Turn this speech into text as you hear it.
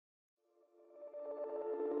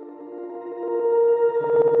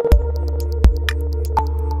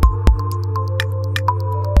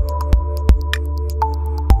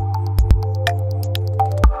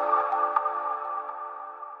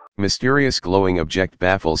Mysterious glowing object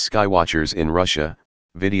baffles skywatchers in Russia,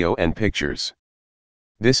 video and pictures.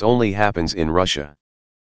 This only happens in Russia.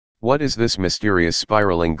 What is this mysterious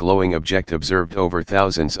spiraling glowing object observed over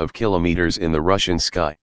thousands of kilometers in the Russian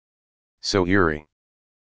sky? So eerie.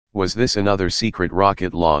 Was this another secret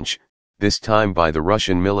rocket launch, this time by the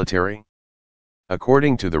Russian military?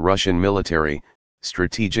 According to the Russian military,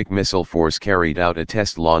 Strategic Missile Force carried out a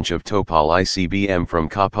test launch of Topol ICBM from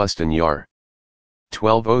Kapustin Yar.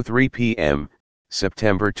 12:03 p.m.,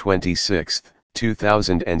 September 26,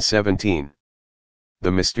 2017.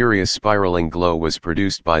 The mysterious spiraling glow was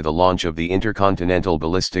produced by the launch of the intercontinental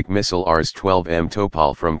ballistic missile Rs-12M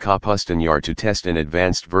Topol from Kapustin Yar to test an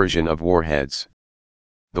advanced version of warheads.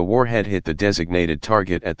 The warhead hit the designated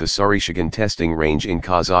target at the Saryshagan testing range in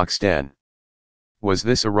Kazakhstan. Was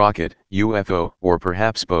this a rocket, UFO, or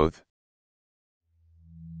perhaps both?